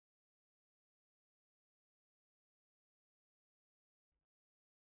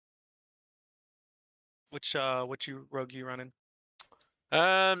Which rogue you running?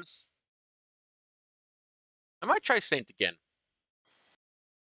 I might try Saint again.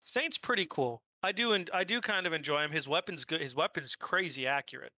 Saint's pretty cool. I do kind of enjoy him. His weapon's good. His weapon's crazy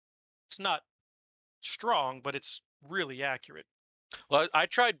accurate. It's not strong, but it's really accurate. Well, I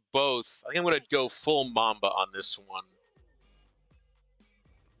tried both. I think I'm gonna go full Mamba on this one.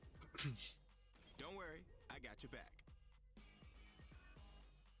 Don't worry, I got your back.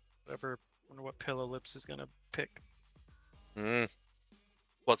 Wonder what Pillow Lips is gonna pick. Well,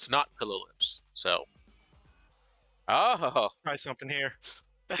 it's not Pillow Lips, so. Oh. Try something here.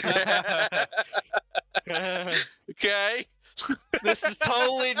 Okay. This is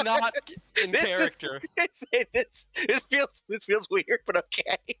totally not in character. This feels weird, but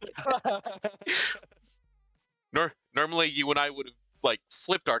okay. Normally, you and I would have like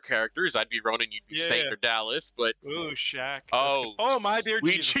flipped our characters. I'd be Ronin, you'd be Saint or Dallas, but ooh, Shaq. Oh, my dear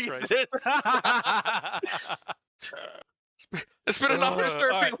Jesus Christ. It's been an honor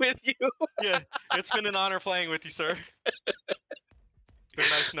surfing with you. Yeah, it's been an honor playing with you, sir. It's been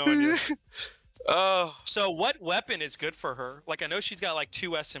nice knowing you. Oh. So what weapon is good for her? Like, I know she's got like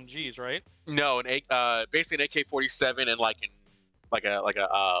 2 SMGs, right? No, basically an AK-47 and like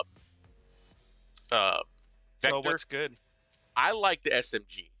a vector. So what's good? I like the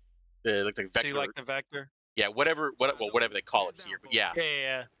SMG. The vector. So you like the vector? Yeah, whatever they call it here, but yeah.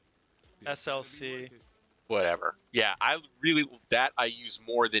 Yeah. SLC. Whatever. Yeah, I use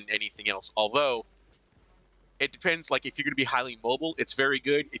more than anything else. Although it depends. Like if you're going to be highly mobile, it's very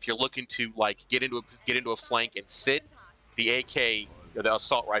good. If you're looking to like get into a flank and sit, the AK, the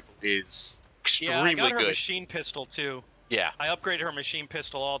assault rifle, is extremely good. Yeah, I got her machine pistol too. Yeah, I upgraded her machine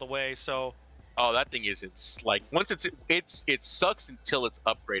pistol all the way. So. Oh, that thing is like once it sucks until it's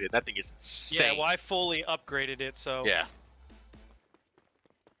upgraded. That thing is insane. Yeah, well, I fully upgraded it, so. Yeah.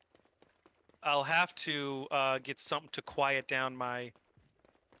 I'll have to get something to quiet down my.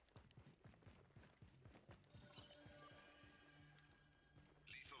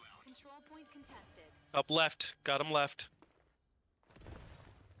 Control point contested. Up left, got him left.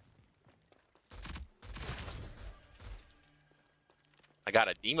 I got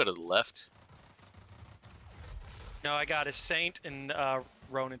a demon to the left. No, I got a Saint and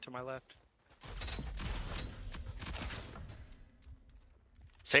Ronin to my left.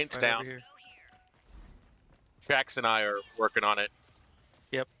 Saint's Right down. over here. Jax and I are working on it.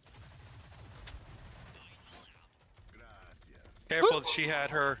 Yep. Gracias. Careful, she had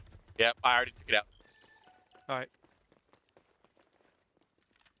her. Yep, I already took it out. All right.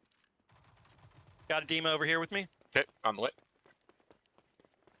 Got a Dima over here with me. Okay, on the way.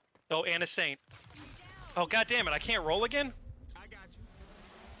 Oh, and a Saint. Oh, god damn it, I can't roll again? I got you.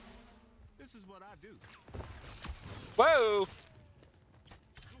 This is what I do. Whoa!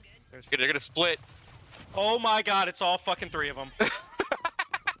 They're gonna split. Oh my god, it's all fucking 3 of them.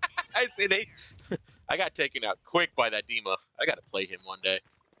 I got taken out quick by that Dima. I gotta play him one day.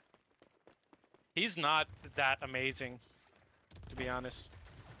 He's not that amazing, to be honest.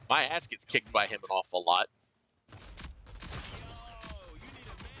 My ass gets kicked by him an awful lot.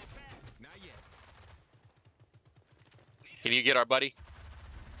 Can you get our buddy?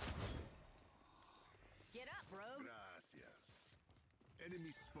 Get up, bro. Gracias.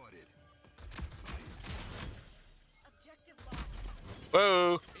 Enemy spotted. Objective lost.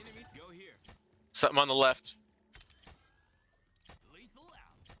 Whoa! Enemy, go here. Something on the left. Lethal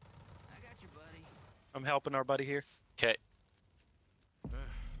out. I got you, buddy. I'm helping our buddy here. Okay.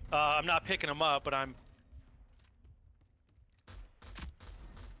 I'm not picking him up, but I'm...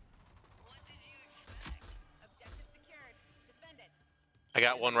 What did you expect? Objective secured. Defend it. I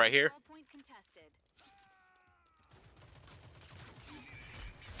got one right here. Control point contested. You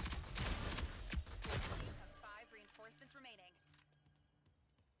have 5 reinforcements remaining.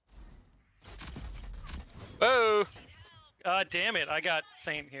 Whoa! Damn it, I got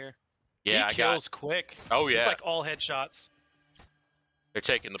Saint here. Yeah, he kills quick. Oh yeah. It's like all headshots. They're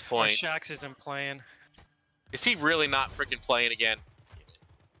taking the My point. Shax isn't playing. Is he really not freaking playing again?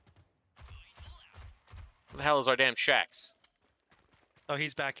 What the hell is our damn Shax? Oh,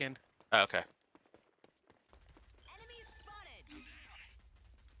 he's back in. Oh, okay. Enemies spotted.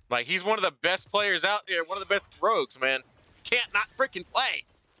 Like, he's one of the best players out there, one of the best rogues, man. Can't not freaking play.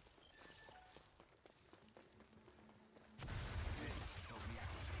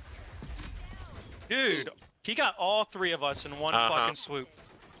 Dude, he got all 3 of us in one fucking swoop.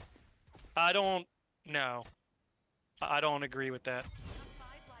 I don't... No. I don't agree with that. 5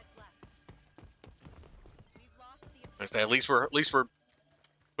 lives left. We've lost the objective. At least we're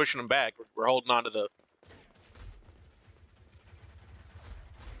pushing them back. We're holding on to the...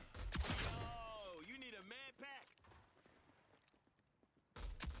 Oh, you need a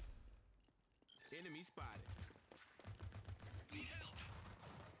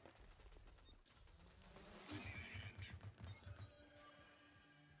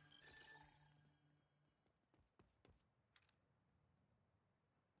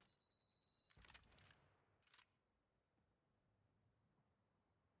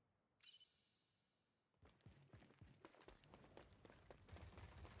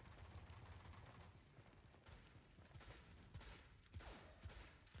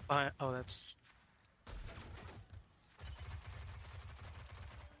Oh, that's.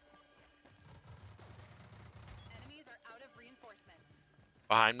 Enemies are out of reinforcements.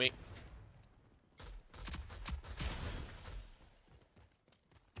 Behind me.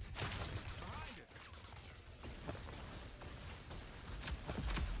 Behind us.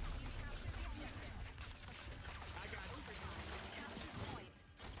 I got you. Capture point.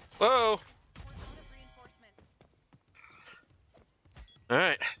 Whoa. We're out of reinforcements. All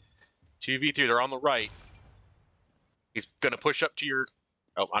right. 2v3. They're on the right. He's gonna push up to your.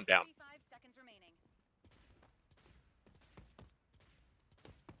 Oh, I'm down. 35 seconds remaining.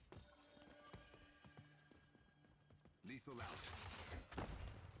 Lethal out.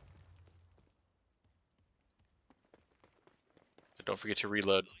 So don't forget to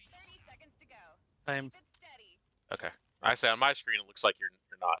reload. 30 seconds to go. I'm. Keep it steady. Okay. I say on my screen it looks like you're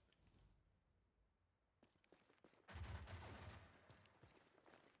not.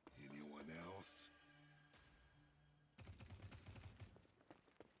 Anyone else?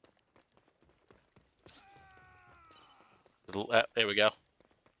 There we go.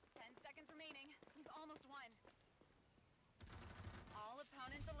 10 seconds remaining. We've almost won. All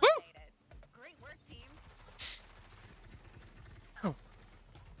opponents Woo! eliminated. Great work, team. Oh.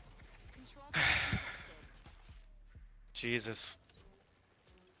 Control point contested. Jesus.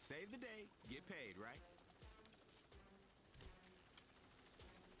 Save the day, get paid, right?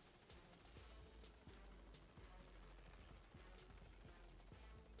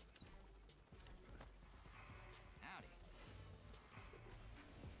 Howdy.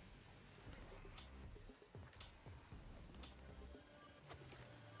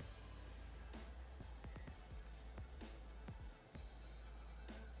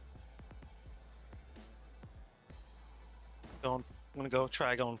 I'm gonna go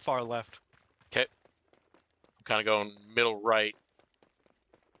try going far left. Okay. I'm kind of going middle right.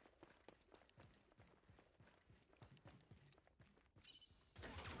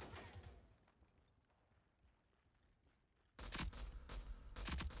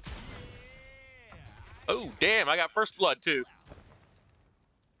 Oh, damn! I got first blood too.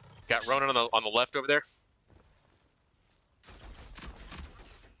 Got Ronin on the left over there.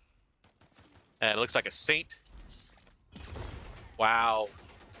 And it looks like a saint. Wow.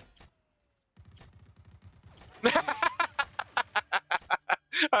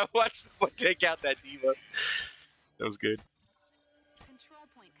 I watched someone take out that diva. That was good. Control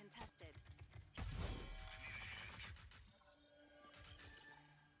point contested.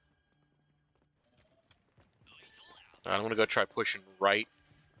 All right, I'm gonna go try pushing right.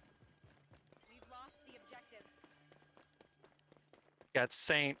 We've lost the objective. Got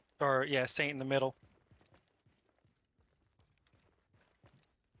Saint, or yeah, Saint in the middle.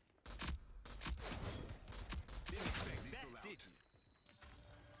 Didn't expect that, did you?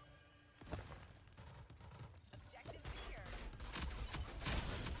 Objective secure.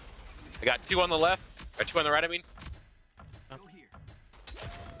 I got two on the left. Got two on the right. I mean, Go here.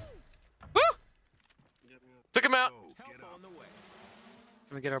 woo! Took him out. Go, get on the way.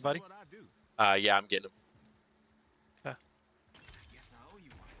 Can we get our This is buddy? what I do. Yeah, I'm getting him. Guess I owe you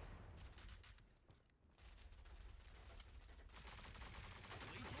one.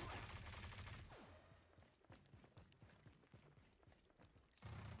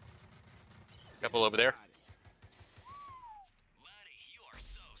 Couple over there. Buddy, you are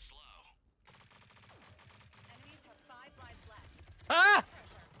so slow. Enemies have 5 lives left. Ah!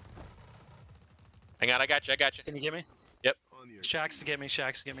 Hang on, I got you. I got you. Can you get me? On your Shax to get me.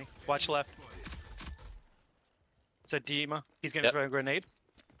 Shax to get me. Watch left. spotted. It's a Dima. He's gonna Yep. throw a grenade.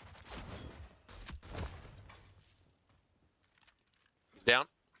 He's down.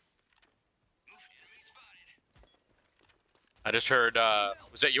 I just heard.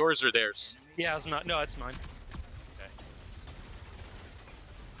 Was that yours or theirs? Yeah, it's not. No, it's mine.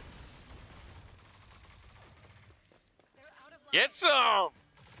 They're out of lives. Get some.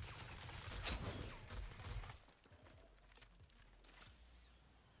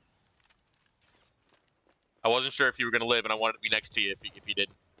 I wasn't sure if you were gonna live, and I wanted to be next to you if you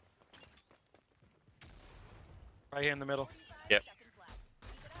didn't. Right here in the middle. 45 Yep. seconds left.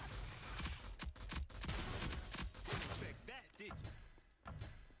 Keep it up. Didn't expect that, did you?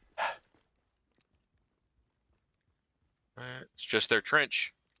 It's just their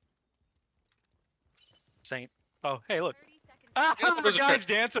trench. Saint. Oh, hey, look. 30 seconds. Ah, Yeah, the there's a guy's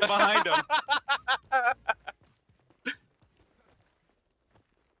dancing behind him.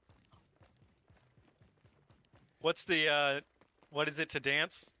 What's the what is it to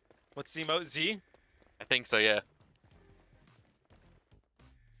dance? What's the emote? Z? I think so. Yeah.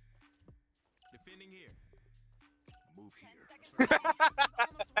 Defending here. Move here. 10 seconds Almost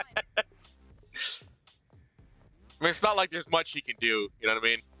won. I mean, it's not like there's much he can do. You know what I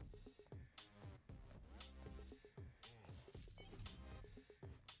mean?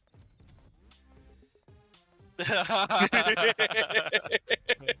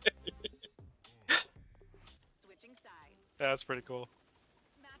 Switching sides. That's pretty cool.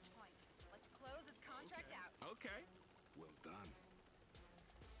 Match point. Let's close this contract out. Okay. Well done.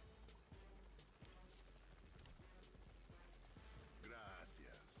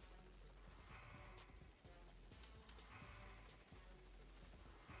 Gracias.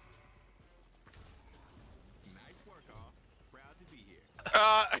 Nice work, all. Proud to be here.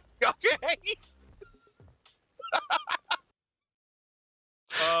 Okay.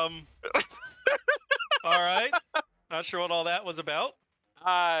 All right. Not sure what all that was about.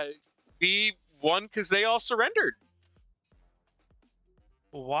 We won because they all surrendered.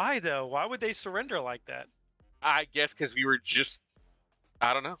 Why though? Why would they surrender like that? I I guess because we were just,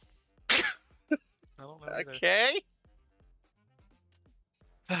 I don't know. I don't know. Either. Okay.